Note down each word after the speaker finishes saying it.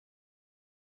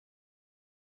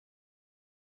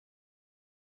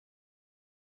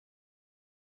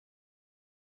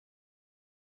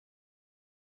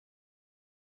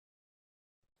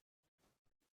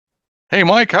Hey,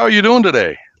 Mike, how are you doing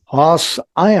today? Hoss,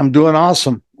 I am doing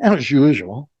awesome, and as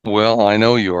usual. Well, I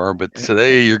know you are, but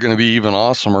today you're going to be even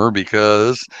awesomer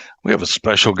because we have a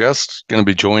special guest going to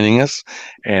be joining us.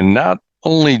 And not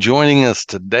only joining us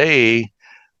today,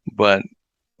 but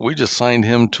we just signed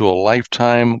him to a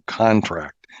lifetime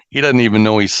contract. He doesn't even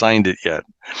know he signed it yet.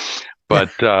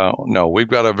 But no, we've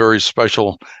got a very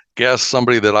special guest,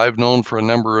 somebody that I've known for a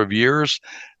number of years.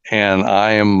 And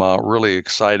I am really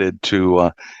excited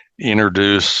to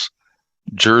introduce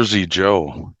Jerzee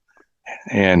Joe.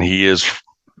 And he is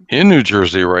in New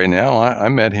Jersey right now. I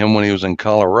met him when he was in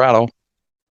Colorado,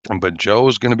 but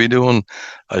Joe's going to be doing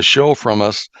a show from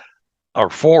us or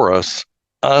for us,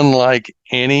 unlike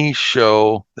any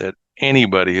show that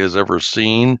anybody has ever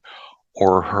seen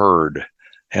or heard.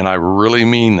 And I really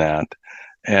mean that.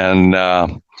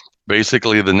 And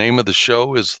basically, the name of the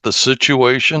show is The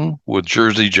Situation with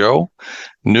Jerzee Joe,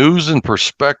 news and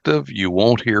perspective you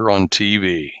won't hear on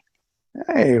TV.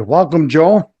 Hey, welcome,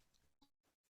 Joe.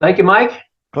 Thank you, Mike.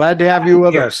 Glad to have you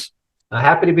with Here. us.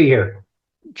 Happy to be here.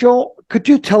 Joe, could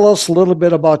you tell us a little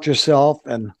bit about yourself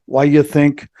and why you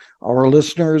think our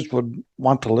listeners would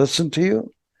want to listen to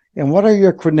you? And what are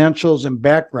your credentials and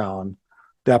background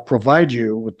that provide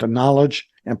you with the knowledge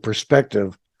and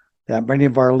perspective that many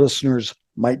of our listeners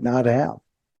might not have?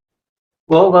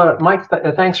 Well, Mike,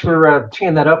 thanks for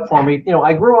teeing that up for me.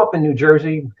 I grew up in New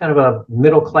Jersey, kind of a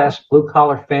middle-class,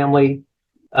 blue-collar family.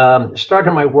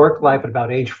 Started my work life at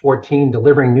about age 14,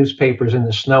 delivering newspapers in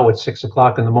the snow at 6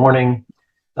 o'clock in the morning.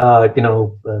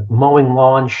 Mowing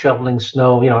lawn, shoveling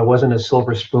snow. I wasn't a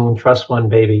silver spoon trust fund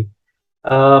baby.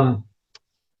 In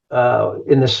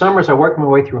the summers, I worked my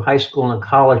way through high school and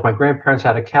college. My grandparents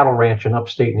had a cattle ranch in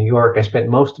upstate New York. I spent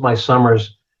most of my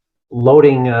summers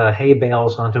loading hay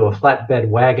bales onto a flatbed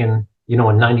wagon, in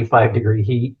 95-degree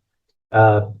heat,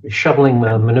 shoveling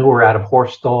manure out of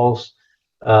horse stalls,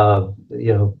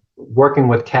 working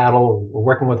with cattle,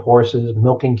 working with horses,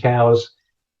 milking cows.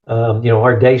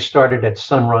 Our day started at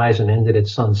sunrise and ended at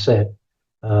sunset.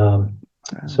 But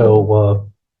it's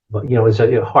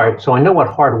hard. So I know what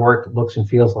hard work looks and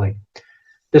feels like.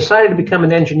 Decided to become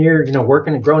an engineer,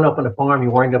 working and growing up on a farm,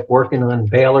 you wind up working on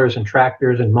balers and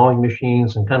tractors and mowing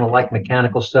machines and kind of like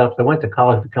mechanical stuff. So I went to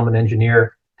college to become an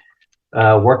engineer,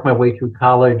 worked my way through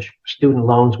college, student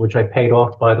loans, which I paid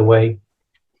off, by the way.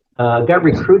 Got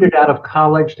recruited out of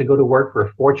college to go to work for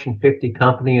a Fortune 50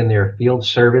 company in their field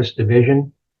service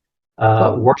division.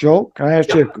 Joe, can I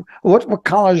ask you, what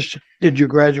college did you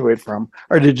graduate from,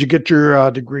 or did you get your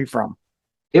degree from?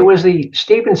 It was the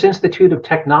Stevens Institute of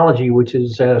Technology, which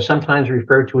is sometimes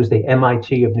referred to as the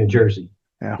MIT of New Jersey.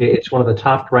 Yeah, It's one of the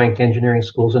top-ranked engineering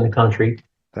schools in the country.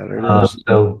 that it is.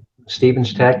 So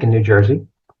Stevens Tech in New Jersey,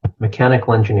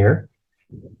 mechanical engineer.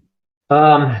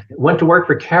 Went to work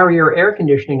for Carrier Air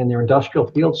Conditioning in their industrial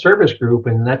field service group,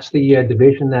 and that's the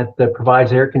division that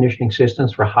provides air conditioning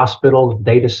systems for hospitals,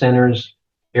 data centers,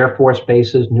 Air Force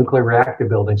bases, nuclear reactor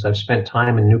buildings. I've spent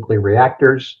time in nuclear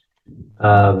reactors.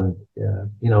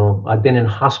 I've been in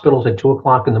hospitals at 2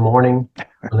 o'clock in the morning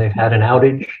when they've had an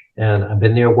outage, and I've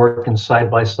been there working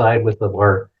side by side with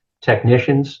our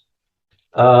technicians.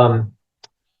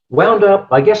 Wound up,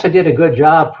 I guess I did a good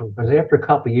job because after a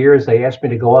couple of years, they asked me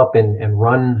to go up and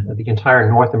run the entire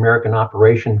North American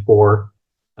operation for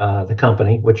the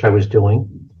company, which I was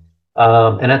doing.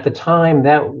 And at the time,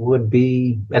 that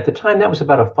was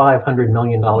about a $500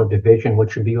 million division,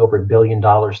 which would be over $1 billion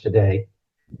today.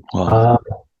 Wow.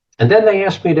 And then they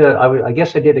asked me to, I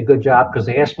guess I did a good job because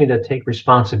they asked me to take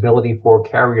responsibility for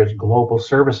Carrier's global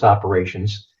service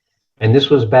operations. And this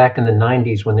was back in the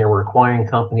 90s when they were acquiring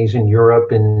companies in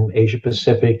Europe and Asia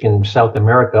Pacific and South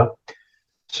America.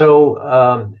 So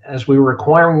as we were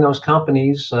acquiring those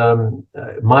companies,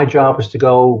 my job was to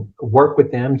go work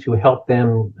with them to help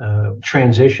them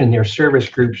transition their service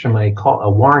groups from a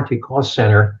warranty cost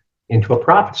center into a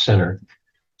profit center.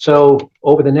 So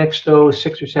over the next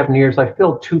 6 or 7 years, I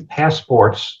filled 2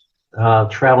 passports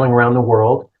traveling around the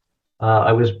world.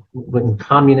 I was in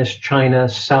communist China,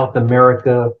 South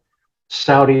America,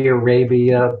 Saudi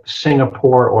Arabia,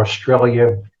 Singapore,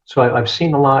 Australia. So I've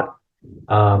seen a lot,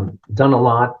 done a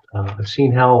lot. I've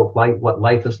seen what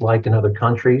life is like in other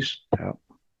countries.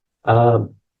 Yeah.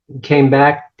 Came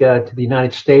back to the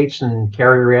United States, and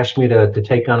Carrier asked me to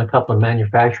take on a couple of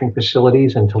manufacturing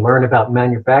facilities and to learn about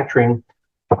manufacturing.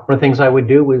 One of the things I would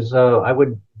do was I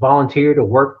would volunteer to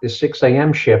work the 6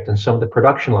 a.m. shift in some of the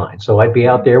production lines. So I'd be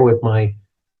out there with my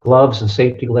gloves and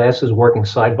safety glasses working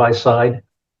side by side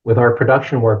with our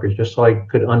production workers, just so I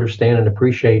could understand and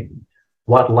appreciate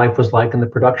what life was like in the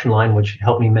production line, which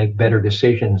helped me make better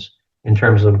decisions in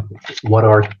terms of what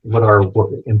our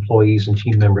employees and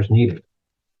team members needed.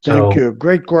 Thank you.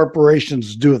 Great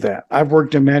corporations do that. I've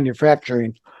worked in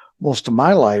manufacturing most of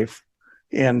my life,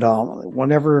 and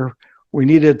whenever we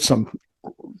needed some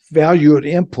valued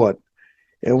input,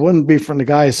 it wouldn't be from the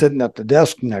guy sitting at the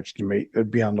desk next to me. It'd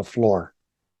be on the floor.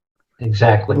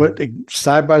 Exactly. But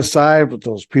side by side with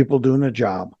those people doing a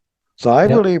job. So I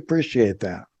really appreciate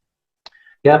that.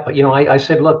 Yeah, but I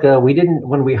said, look,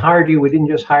 when we hired you, we didn't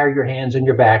just hire your hands and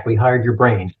your back, we hired your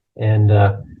brain. And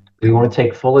we want to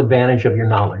take full advantage of your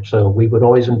knowledge. So we would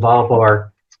always involve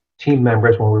our team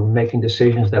members when we were making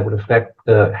decisions that would affect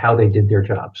how they did their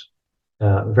jobs.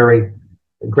 Very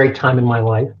great time in my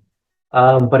life.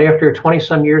 But after 20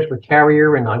 some years with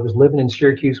Carrier, and I was living in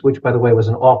Syracuse, which by the way was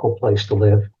an awful place to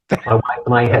live. My wife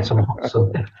and I had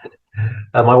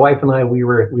my wife and I, we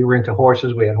were into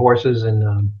horses. We had horses,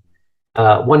 and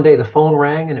one day the phone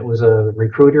rang, and it was a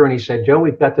recruiter, and he said, "Joe,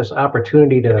 we've got this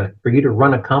opportunity for you to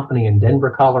run a company in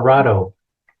Denver, Colorado.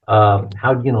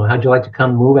 How'd you like to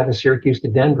come move out of Syracuse to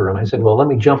Denver?" And I said, "Well, let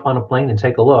me jump on a plane and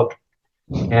take a look."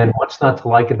 And what's not to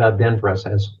like about Denver,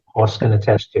 as Hoss can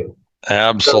attest to.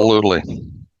 Absolutely.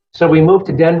 So we moved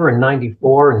to Denver in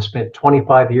 '94 and spent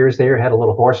 25 years there. Had a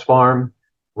little horse farm,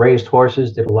 raised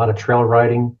horses, did a lot of trail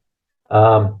riding.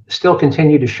 Still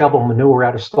continue to shovel manure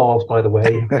out of stalls, by the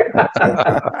way.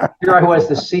 Here I was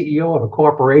the CEO of a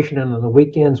corporation, and on the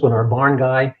weekends when our barn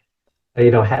guy,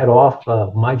 had off,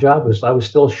 my job was I was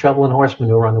still shoveling horse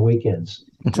manure on the weekends.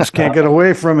 Just can't get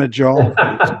away from it, Joe.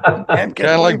 Kind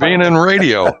of like being in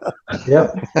radio.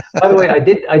 Yep. By the way, I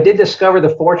did discover the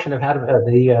fortune of how to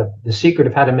the secret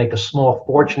of how to make a small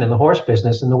fortune in the horse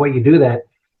business, and the way you do that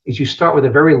is you start with a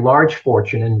very large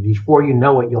fortune, and before you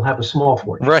know it, you'll have a small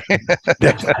fortune. Right.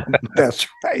 That's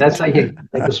right. That's how you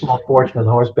make a small fortune in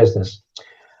the horse business.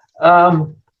 Got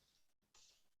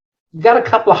a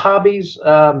couple of hobbies.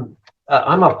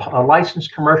 I'm a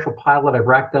licensed commercial pilot. I've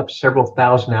racked up several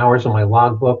thousand hours on my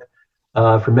logbook.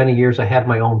 For many years, I had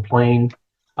my own plane.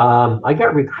 I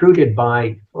got recruited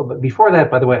but before that,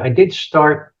 by the way, I did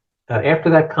start, after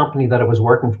that company that I was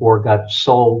working for got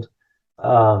sold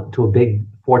to a big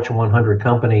Fortune 100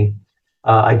 company.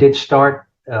 I did start,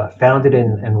 founded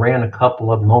and ran a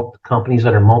couple of companies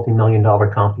that are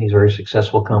multi-million-dollar companies, very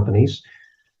successful companies.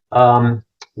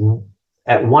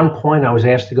 At one point, I was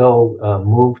asked to go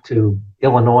move to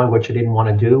Illinois, which I didn't want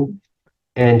to do.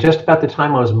 And just about the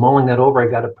time I was mulling that over, I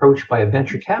got approached by a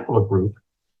venture capital group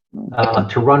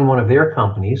to run one of their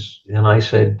companies. And I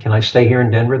said, "Can I stay here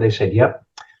in Denver?" They said, "Yep."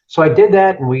 So I did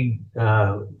that, and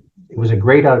it was a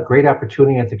great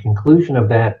opportunity. At the conclusion of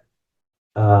that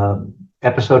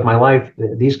episode of my life,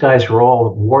 these guys were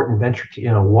all Wharton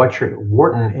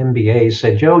Wharton MBAs.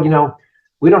 Said, "Joe,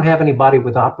 we don't have anybody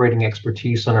with operating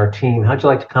expertise on our team. How'd you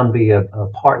like to come be a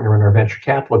partner in our venture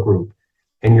capital group?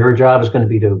 And your job is going to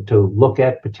be to look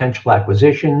at potential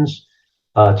acquisitions,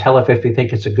 tell if we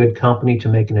think it's a good company to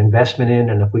make an investment in,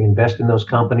 and if we invest in those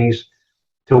companies,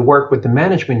 to work with the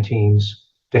management teams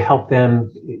to help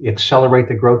them accelerate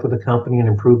the growth of the company and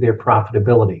improve their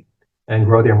profitability and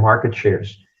grow their market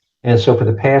shares." And so for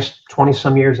the past 20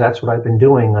 some years, that's what I've been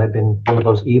doing. I've been one of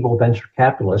those evil venture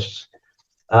capitalists.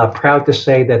 Proud to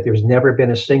say that there's never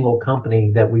been a single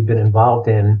company that we've been involved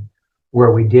in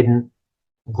where we didn't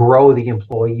grow the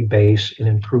employee base and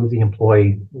improve the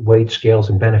employee wage scales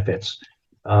and benefits.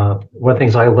 One of the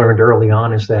things I learned early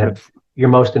on is that your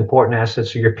most important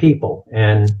assets are your people.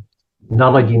 And not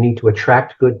only do you need to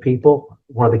attract good people,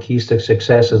 one of the keys to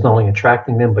success is not only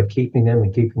attracting them, but keeping them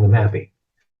and keeping them happy.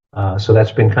 So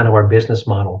that's been kind of our business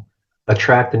model,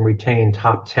 attract and retain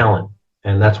top talent.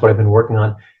 And that's what I've been working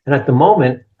on. And at the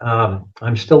moment,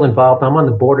 I'm still involved. I'm on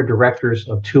the board of directors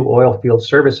of 2 oil field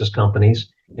services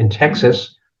companies in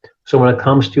Texas. So when it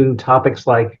comes to topics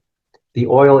like the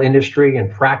oil industry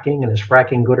and fracking, and is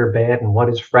fracking good or bad, and what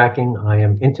is fracking, I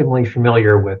am intimately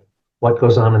familiar with what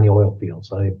goes on in the oil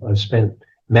fields. I've spent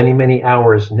many, many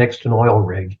hours next to an oil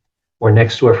rig or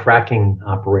next to a fracking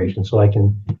operation. So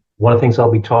one of the things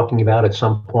I'll be talking about at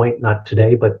some point, not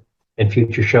today, but in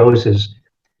future shows is,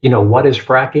 what is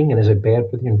fracking and is it bad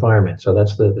for the environment? So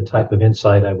that's the type of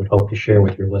insight I would hope to share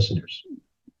with your listeners.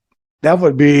 That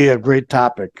would be a great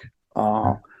topic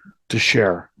to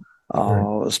share,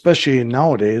 especially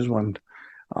nowadays when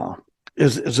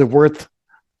is it worth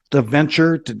the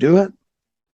venture to do it?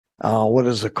 What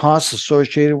is the cost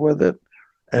associated with it?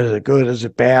 Is it good? Is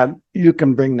it bad? You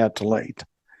can bring that to light.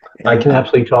 I can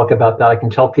absolutely talk about that. I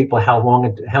can tell people how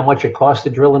much it costs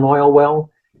to drill an oil well,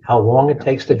 how long it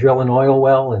takes to drill an oil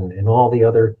well, and all the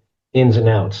other ins and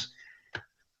outs.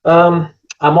 I'm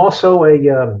also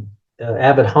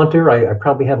avid hunter. I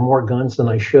probably have more guns than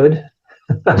I should.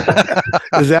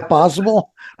 Is that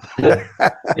possible?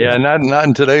 Yeah, not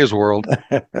in today's world.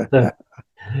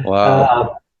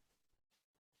 Wow.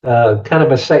 Kind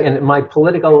of a say, and my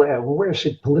political, where's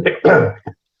it political?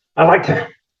 I like to,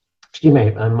 excuse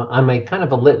me, I'm a kind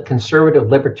of a conservative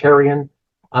libertarian.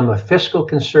 I'm a fiscal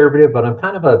conservative, but I'm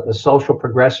kind of a social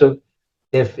progressive.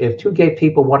 If two gay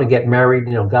people want to get married,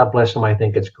 God bless them. I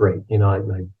think it's great.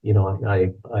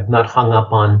 I've not hung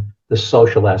up on the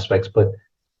social aspects, but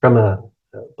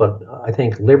I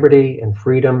think liberty and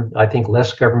freedom. I think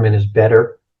less government is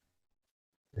better.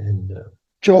 And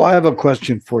Joe, I have a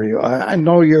question for you. I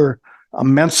know you're a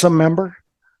Mensa member.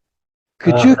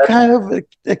 Could you kind of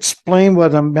explain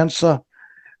what a Mensa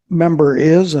member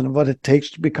is and what it takes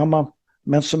to become a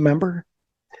Mensa member?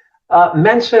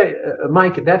 Mensa,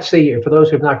 Mike, for those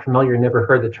who are not familiar, never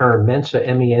heard the term Mensa,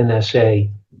 MENSA,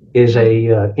 is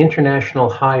a international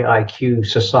high IQ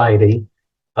society.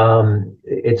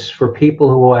 It's for people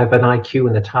who have an IQ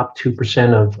in the top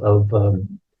 2%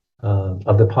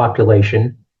 of the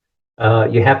population.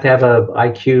 You have to have an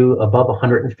IQ above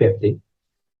 150.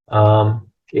 And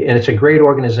it's a great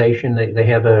organization. They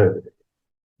have a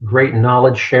great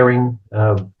knowledge sharing.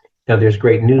 There's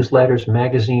great newsletters,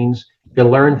 magazines. You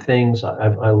learn things. I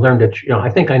learned it. I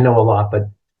think I know a lot, but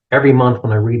every month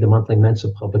when I read the monthly Mensa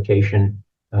publication,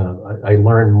 I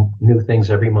learn new things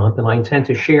every month, and I intend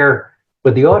to share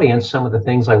with the audience some of the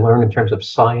things I learned in terms of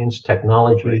science,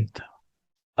 technology.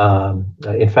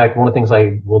 In fact, one of the things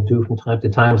I will do from time to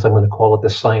time is I'm going to call it the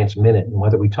Science Minute, and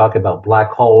whether we talk about black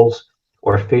holes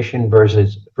or fission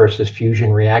versus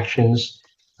fusion reactions,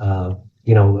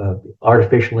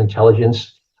 artificial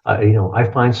intelligence. I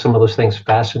find some of those things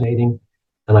fascinating,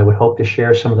 and I would hope to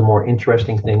share some of the more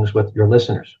interesting things with your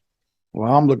listeners.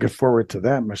 Well, I'm looking forward to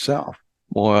that myself.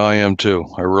 Boy, I am too.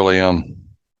 I really am.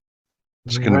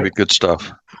 It's going to be good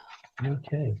stuff.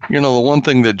 Okay. The one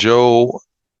thing that Joe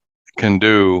can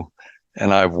do,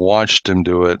 and I've watched him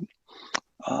do it,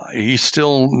 he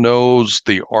still knows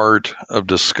the art of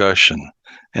discussion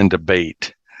and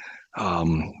debate.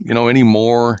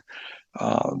 Anymore,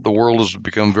 the world has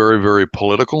become very, very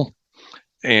political.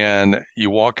 And you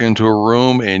walk into a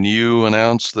room and you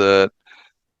announce that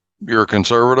you're a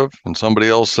conservative and somebody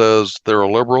else says they're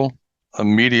a liberal.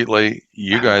 Immediately,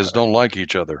 you guys don't like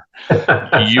each other.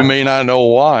 You may not know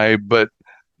why, but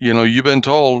you've been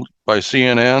told by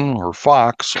CNN or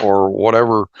Fox or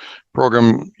whatever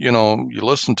program you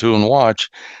listen to and watch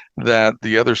that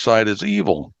the other side is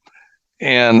evil.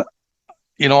 And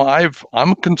I'm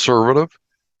a conservative,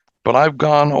 but I've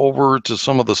gone over to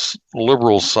some of the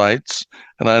liberal sites,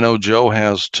 and I know Joe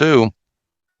has too.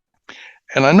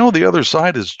 And I know the other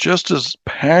side is just as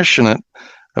passionate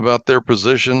about their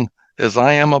position as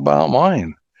I am about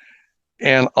mine.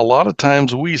 And a lot of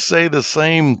times we say the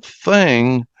same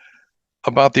thing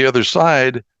about the other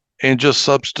side and just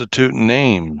substitute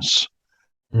names.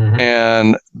 Mm-hmm.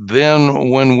 And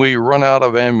then when we run out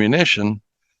of ammunition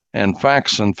and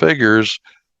facts and figures,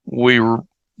 we're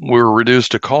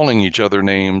reduced to calling each other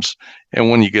names.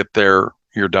 And when you get there,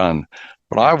 you're done.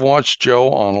 But I've watched Joe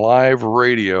on live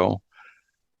radio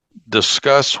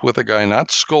discuss with a guy,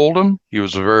 not scold him. He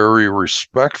was very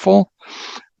respectful,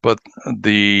 but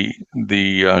the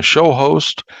show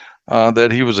host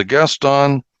that he was a guest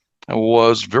on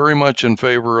was very much in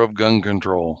favor of gun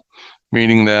control,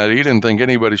 meaning that he didn't think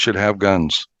anybody should have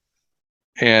guns.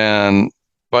 And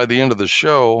by the end of the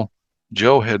show,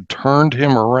 Joe had turned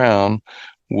him around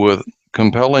with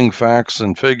compelling facts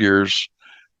and figures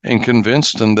and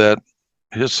convinced him that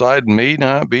his side may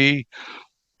not be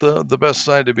the best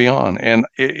side to be on. And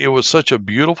it was such a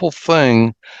beautiful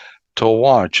thing to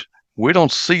watch. We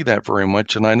don't see that very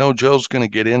much, and I know Joe's going to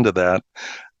get into that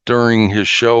during his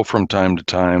show from time to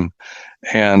time.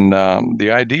 And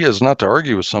the idea is not to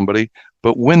argue with somebody,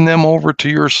 but win them over to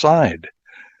your side.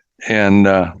 And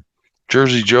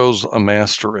Jerzee Joe's a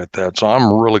master at that, so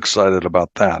I'm real excited about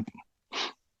that.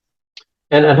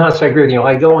 And Hans, I agree with you.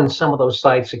 I go on some of those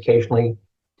sites occasionally,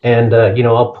 and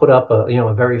I'll put up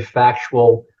a very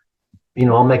factual.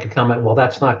 I'll make a comment. Well,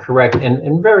 that's not correct,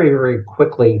 and very, very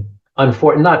quickly,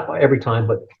 not every time,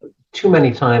 but too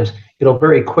many times, it'll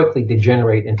very quickly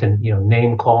degenerate into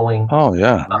name calling. Oh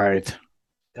yeah, right.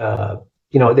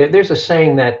 There's a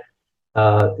saying that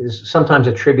is sometimes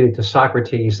attributed to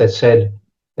Socrates that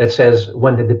says,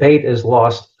 when the debate is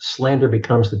lost, slander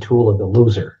becomes the tool of the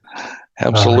loser.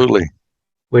 Absolutely.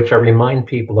 Which I remind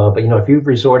people of. But if you've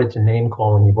resorted to name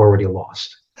calling, you've already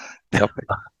lost. Yep,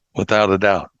 without a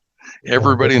doubt.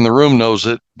 Everybody in the room knows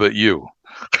it, but you.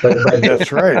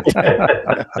 That's right.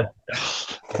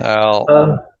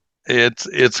 Well,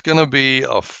 It's going to be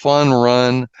a fun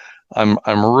run. I'm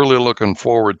really looking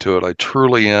forward to it. I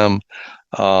truly am.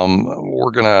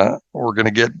 We're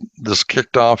gonna get this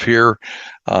kicked off here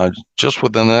just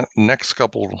within the next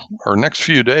couple or next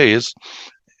few days,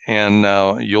 and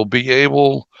you'll be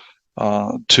able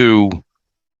to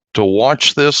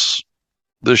watch this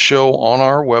show on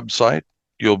our website.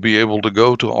 You'll be able to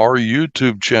go to our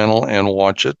YouTube channel and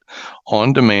watch it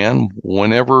on demand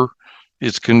whenever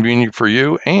it's convenient for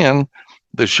you. And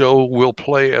the show will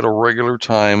play at a regular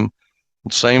time,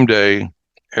 same day,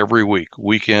 every week,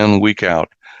 week in, week out.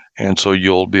 And so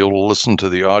you'll be able to listen to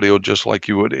the audio just like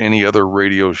you would any other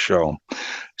radio show.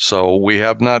 So we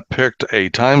have not picked a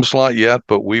time slot yet,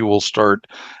 but we will start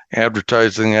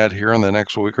advertising that here in the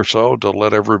next week or so to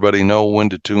let everybody know when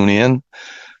to tune in.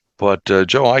 But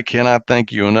Joe, I cannot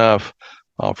thank you enough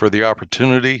for the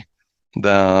opportunity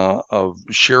of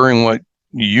sharing what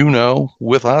you know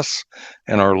with us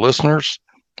and our listeners.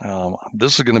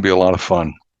 This is going to be a lot of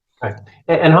fun. Right.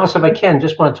 And also, if I can,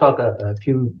 just want to talk a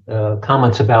few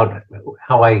comments about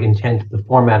how I intend the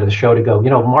format of the show to go.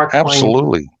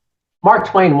 Absolutely. Mark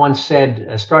Twain once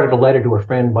started a letter to a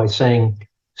friend by saying,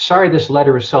 "Sorry, this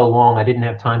letter is so long, I didn't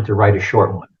have time to write a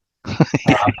short one."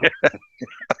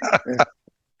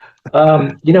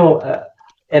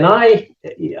 And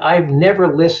I've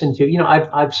never listened to,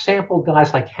 I've sampled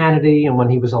guys like Hannity and when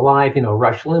he was alive,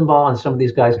 Rush Limbaugh and some of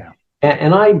these guys.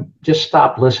 And I just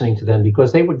stopped listening to them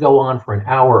because they would go on for an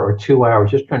hour or 2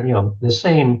 hours, just trying, the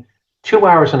same 2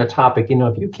 hours on a topic.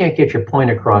 If you can't get your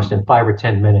point across in 5 or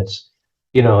 10 minutes,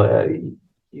 you're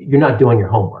not doing your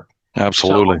homework.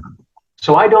 Absolutely.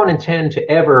 So I don't intend to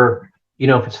ever,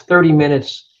 if it's 30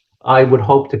 minutes, I would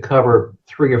hope to cover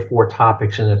 3 or 4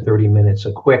 topics in the 30 minutes,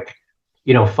 a quick,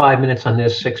 5 minutes on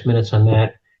this, 6 minutes on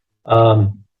that.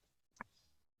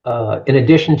 In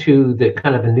addition to the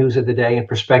kind of the news of the day and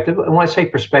perspective, and when I say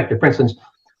perspective, for instance,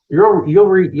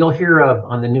 you'll hear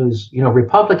on the news,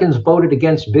 Republicans voted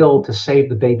against bill to save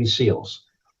the baby seals.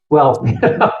 Well,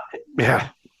 Yeah.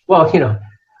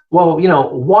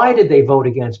 Why did they vote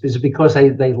against? Is it because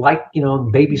they like,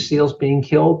 baby seals being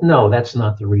killed? No, that's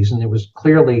not the reason. There was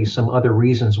clearly some other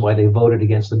reasons why they voted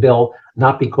against the bill,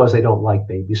 not because they don't like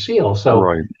baby seals. So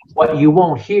right. What you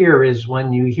won't hear is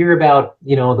when you hear about,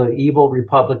 the evil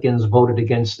Republicans voted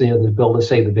against the bill to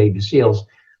save the baby seals,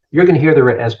 you're going to hear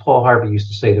as Paul Harvey used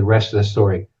to say, the rest of the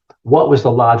story. What was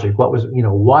the logic? What was,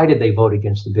 why did they vote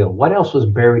against the bill? What else was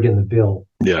buried in the bill?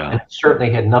 Yeah. And it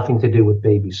certainly had nothing to do with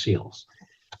baby seals.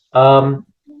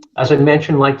 As I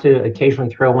mentioned, like to occasionally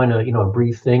throw in a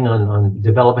brief thing on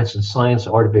developments in science,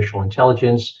 artificial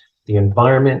intelligence, the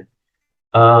environment.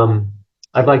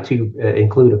 I'd like to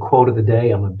include a quote of the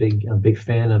day. I'm a big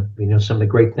fan of some of the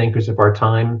great thinkers of our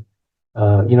time,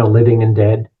 living and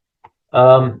dead.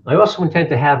 I also intend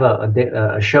to have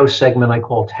a show segment I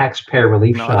call Taxpayer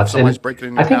Relief Shots. And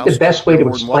I think the best way to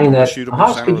explain that,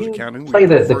 Haas, could you play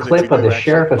the clip of the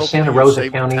sheriff of Santa Rosa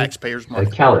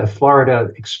County, Florida,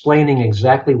 explaining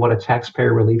exactly what a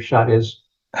taxpayer relief shot is?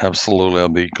 Absolutely. I'll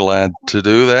be glad to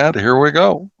do that. Here we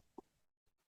go.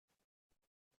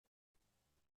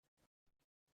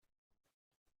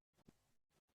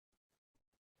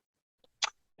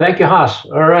 Thank you, Haas.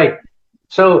 All right.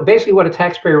 So basically what a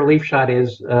taxpayer relief shot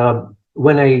is,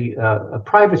 when a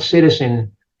private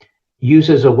citizen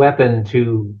uses a weapon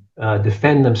to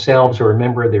defend themselves or a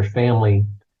member of their family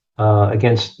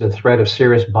against the threat of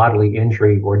serious bodily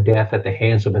injury or death at the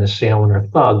hands of an assailant or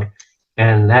thug,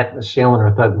 and that assailant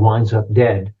or thug winds up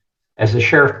dead. As the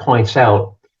sheriff points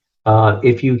out,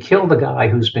 if you kill the guy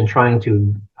who's been trying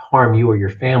to harm you or your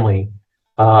family,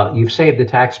 you've saved the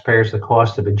taxpayers the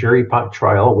cost of a jury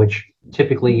trial, which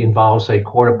typically involves a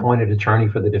court-appointed attorney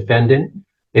for the defendant.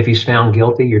 If he's found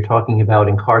guilty, you're talking about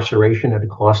incarceration at a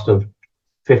cost of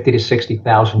 $50,000 to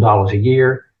 $60,000 a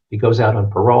year. He goes out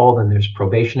on parole, then there's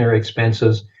probationary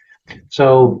expenses.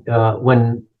 So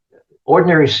when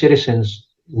ordinary citizens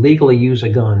legally use a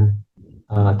gun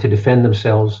to defend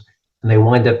themselves, and they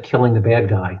wind up killing the bad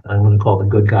guy, I'm going to call the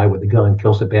good guy with the gun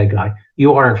kills the bad guy,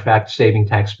 you are in fact saving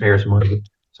taxpayers money.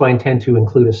 So I intend to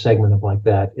include a segment of like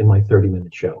that in my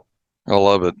 30-minute show. I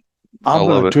love it. I'm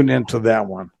going to tune into that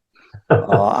one.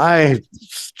 I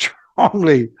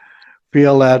strongly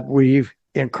feel that we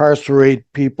incarcerate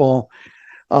people,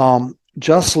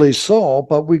 justly so,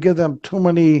 but we give them too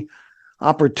many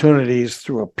opportunities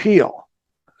through appeal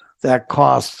that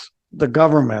costs the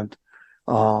government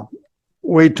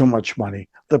way too much money.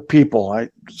 The people,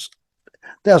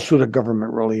 that's who the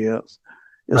government really is.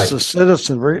 It's Right. the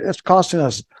citizen. It's costing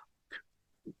us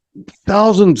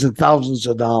thousands and thousands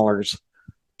of dollars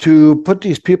to put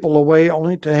these people away,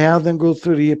 only to have them go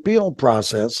through the appeal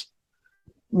process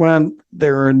when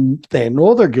they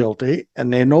know they're guilty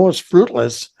and they know it's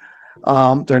fruitless,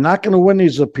 they're not going to win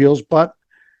these appeals, but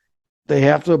they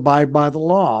have to abide by the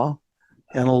law,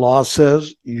 and the law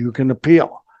says you can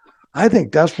appeal. I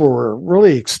think that's where we're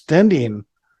really extending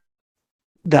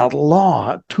that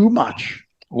law too much.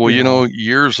 Well,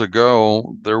 years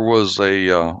ago there was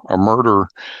a murder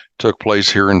took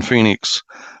place here in Phoenix,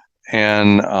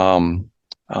 and the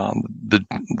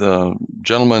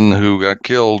gentleman who got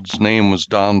killed's name was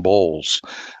Don Bowles.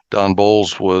 Don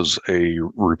Bowles was a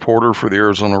reporter for the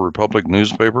Arizona Republic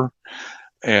newspaper,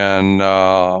 and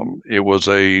it was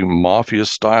a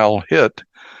mafia-style hit.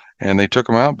 And they took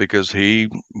him out because he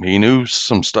knew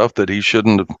some stuff that he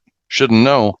shouldn't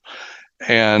know.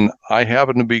 And I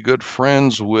happen to be good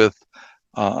friends with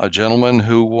a gentleman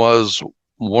who was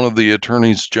one of the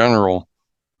attorneys general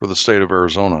for the state of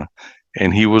Arizona,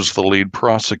 and he was the lead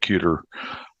prosecutor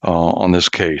on this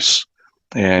case.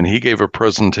 And he gave a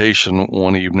presentation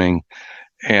one evening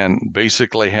and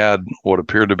basically had what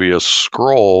appeared to be a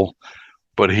scroll,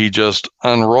 but he just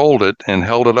unrolled it and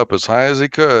held it up as high as he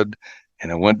could,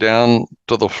 and it went down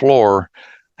to the floor.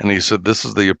 And he said, "This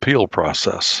is the appeal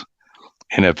process.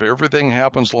 And if everything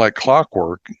happens like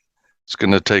clockwork, it's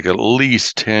going to take at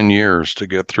least 10 years to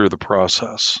get through the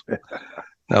process."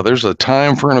 Now, there's a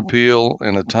time for an appeal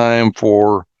and a time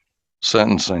for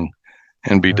sentencing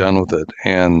and be done with it.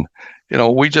 And,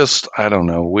 I don't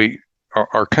know,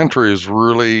 our country is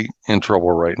really in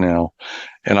trouble right now.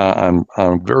 And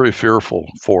I'm very fearful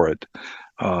for it.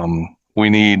 We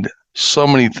need so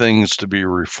many things to be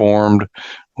reformed.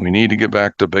 We need to get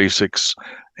back to basics.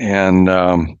 And,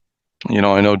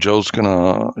 I know Joe's going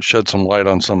to shed some light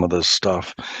on some of this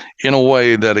stuff in a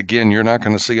way that, again, you're not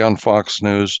going to see on Fox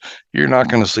News. You're not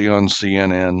going to see on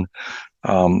CNN.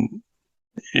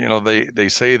 They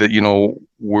say that,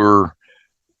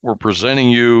 we're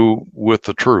presenting you with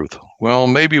the truth. Well,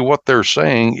 maybe what they're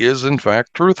saying is, in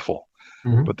fact, truthful,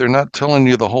 but they're not telling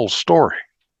you the whole story.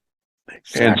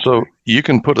 Exactly. And so you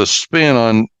can put a spin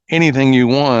on anything you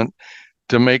want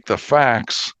to make the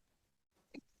facts,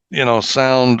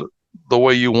 sound the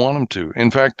way you want them to. In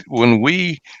fact, when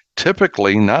we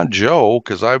typically, not Joe,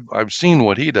 because I've seen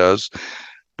what he does,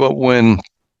 but when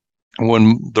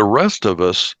the rest of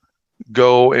us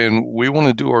go and we want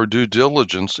to do our due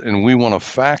diligence and we want to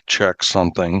fact check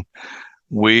something,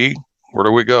 where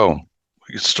do we go?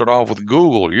 We start off with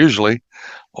Google usually,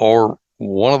 or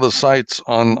one of the sites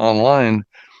online.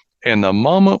 And the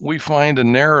moment we find a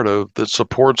narrative that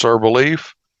supports our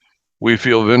belief, we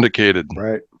feel vindicated.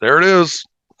 Right. There it is.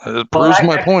 It proves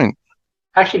my point.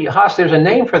 Actually, Haas, there's a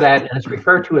name for that, and it's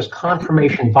referred to as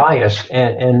confirmation bias.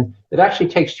 And it actually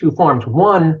takes two forms.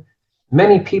 One,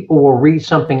 many people will read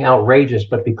something outrageous,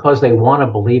 but because they want to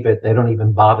believe it, they don't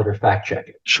even bother to fact check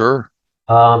it. Sure.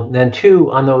 Then two,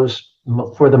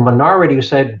 for the minority who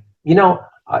said,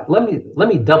 let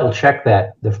me double check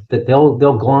that they'll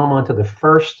glom onto the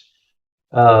first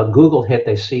Google hit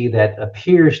they see that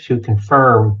appears to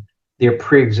confirm their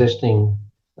pre-existing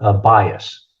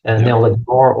bias, and they'll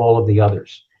ignore all of the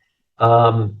others.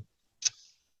 And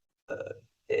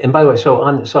by the way,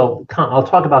 I'll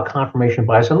talk about confirmation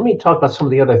bias, and let me talk about some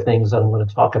of the other things that I'm going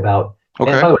to talk about.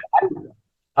 Okay. And by the way,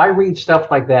 I read stuff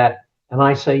like that, and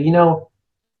I say,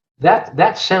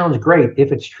 that sounds great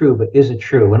if it's true, but is it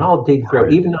true? And I'll dig through,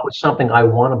 even though it's something I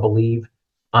want to believe.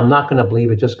 I'm not going to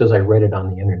believe it just because I read it on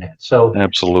the internet. So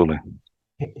absolutely.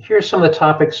 Here's some of the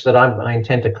topics that I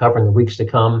intend to cover in the weeks to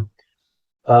come.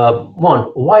 One,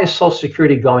 why is Social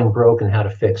Security going broke and how to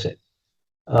fix it?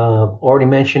 Already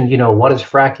mentioned, what is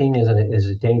fracking? Is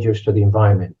it dangerous to the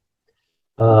environment?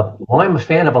 Well, I'm a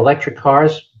fan of electric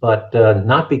cars, but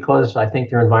not because I think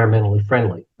they're environmentally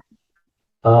friendly.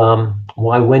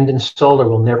 Why wind and solar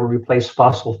will never replace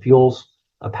fossil fuels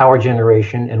power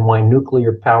generation, and why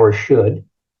nuclear power should.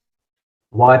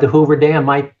 Why the Hoover Dam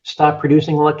might stop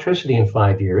producing electricity in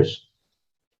 5 years.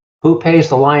 Who pays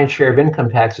the lion's share of income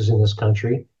taxes in this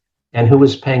country, and who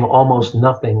is paying almost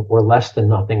nothing or less than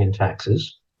nothing in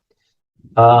taxes?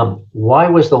 Why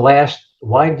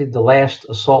did the last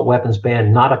assault weapons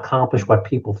ban not accomplish what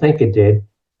people think it did,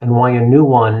 and why a new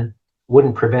one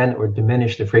wouldn't prevent or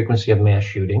diminish the frequency of mass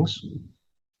shootings?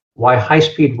 Why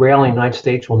high-speed rail in the United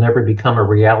States will never become a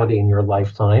reality in your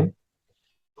lifetime?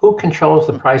 Who controls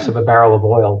the price of a barrel of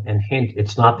oil? And hint,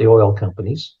 it's not the oil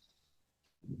companies.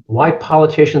 Why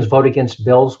politicians vote against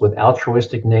bills with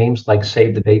altruistic names like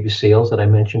Save the Baby Seals that I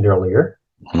mentioned earlier.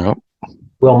 Yep.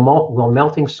 Will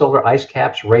melting solar ice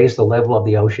caps raise the level of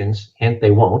the oceans? Hint,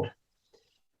 they won't.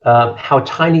 How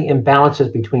tiny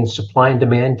imbalances between supply and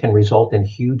demand can result in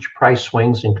huge price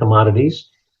swings in commodities.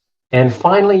 And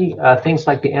finally, things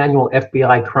like the annual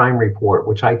FBI crime report,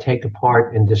 which I take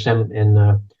apart and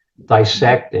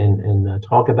dissect and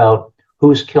talk about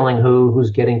who's killing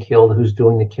who's getting killed, who's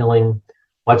doing the killing,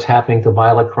 what's happening to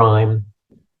violent crime,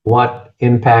 what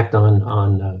impact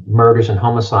on murders and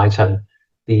homicides have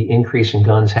the increase in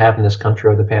guns have in this country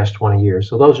over the past 20 years.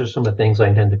 So those are some of the things I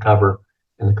intend to cover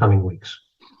in the coming weeks.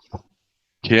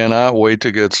 Cannot wait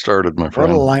to get started, my What a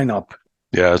friend. lineup.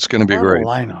 Yeah, it's going to be What a great.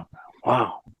 lineup.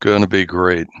 Wow. Going to be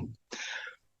great.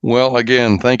 Well,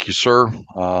 again, thank you, sir.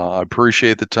 I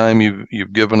appreciate the time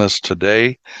you've given us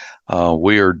today.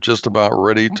 We are just about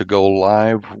ready to go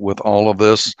live with all of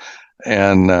this,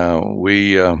 and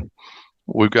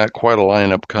we've got quite a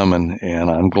lineup coming. And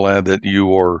I'm glad that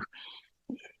you are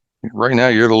right now.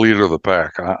 You're the leader of the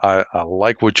pack. I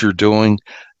like what you're doing.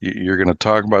 You're going to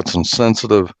talk about some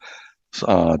sensitive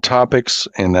topics,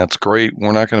 and that's great.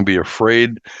 We're not going to be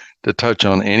afraid to touch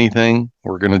on anything.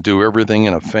 We're going to do everything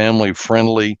in a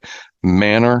family-friendly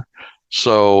manner.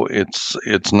 So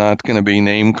it's not going to be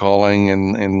name calling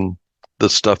and the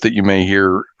stuff that you may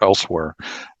hear elsewhere.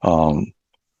 I'm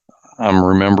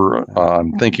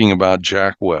thinking about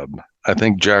Jack Webb. I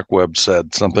think Jack Webb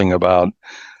said something about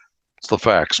it's the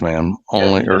facts, man.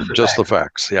 Only or just the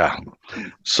facts. Yeah.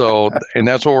 So, and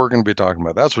that's what we're going to be talking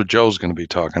about. That's what Joe's going to be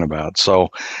talking about. So,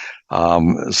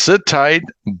 sit tight,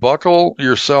 buckle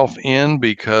yourself in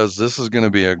because this is going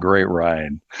to be a great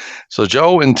ride. So,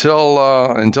 Joe,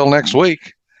 until next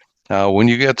week, when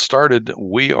you get started,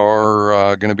 we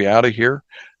are going to be out of here.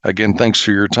 Again, thanks for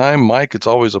your time, Mike. It's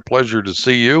always a pleasure to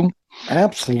see you.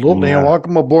 Absolutely. Yeah. And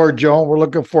welcome aboard, Joe. We're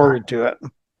looking forward to it.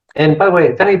 And by the way,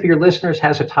 if any of your listeners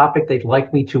has a topic they'd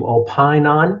like me to opine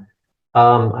on,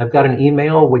 I've got an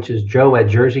email, which is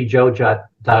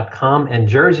joe@jerzee.com. And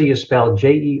Jerzee is spelled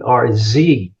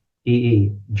Jerzee,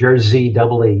 Jerzee,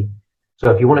 double E.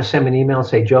 So if you want to send me an email and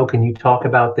say, Joe, can you talk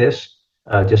about this?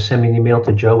 Just send me an email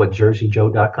to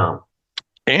joe@jerzeejoe.com.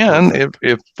 And if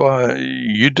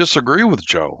you disagree with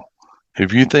Joe,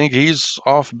 if you think he's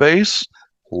off base,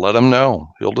 let him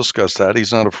know. He'll discuss that.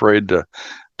 He's not afraid to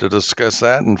discuss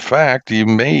that. In fact, you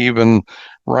may even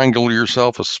wrangle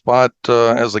yourself a spot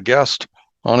as a guest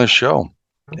on his show,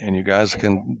 and you guys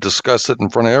can discuss it in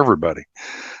front of everybody.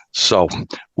 So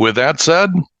with that said,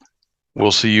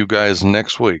 we'll see you guys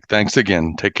next week. Thanks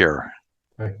again. Take care.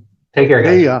 Take care,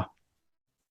 guys. Hey,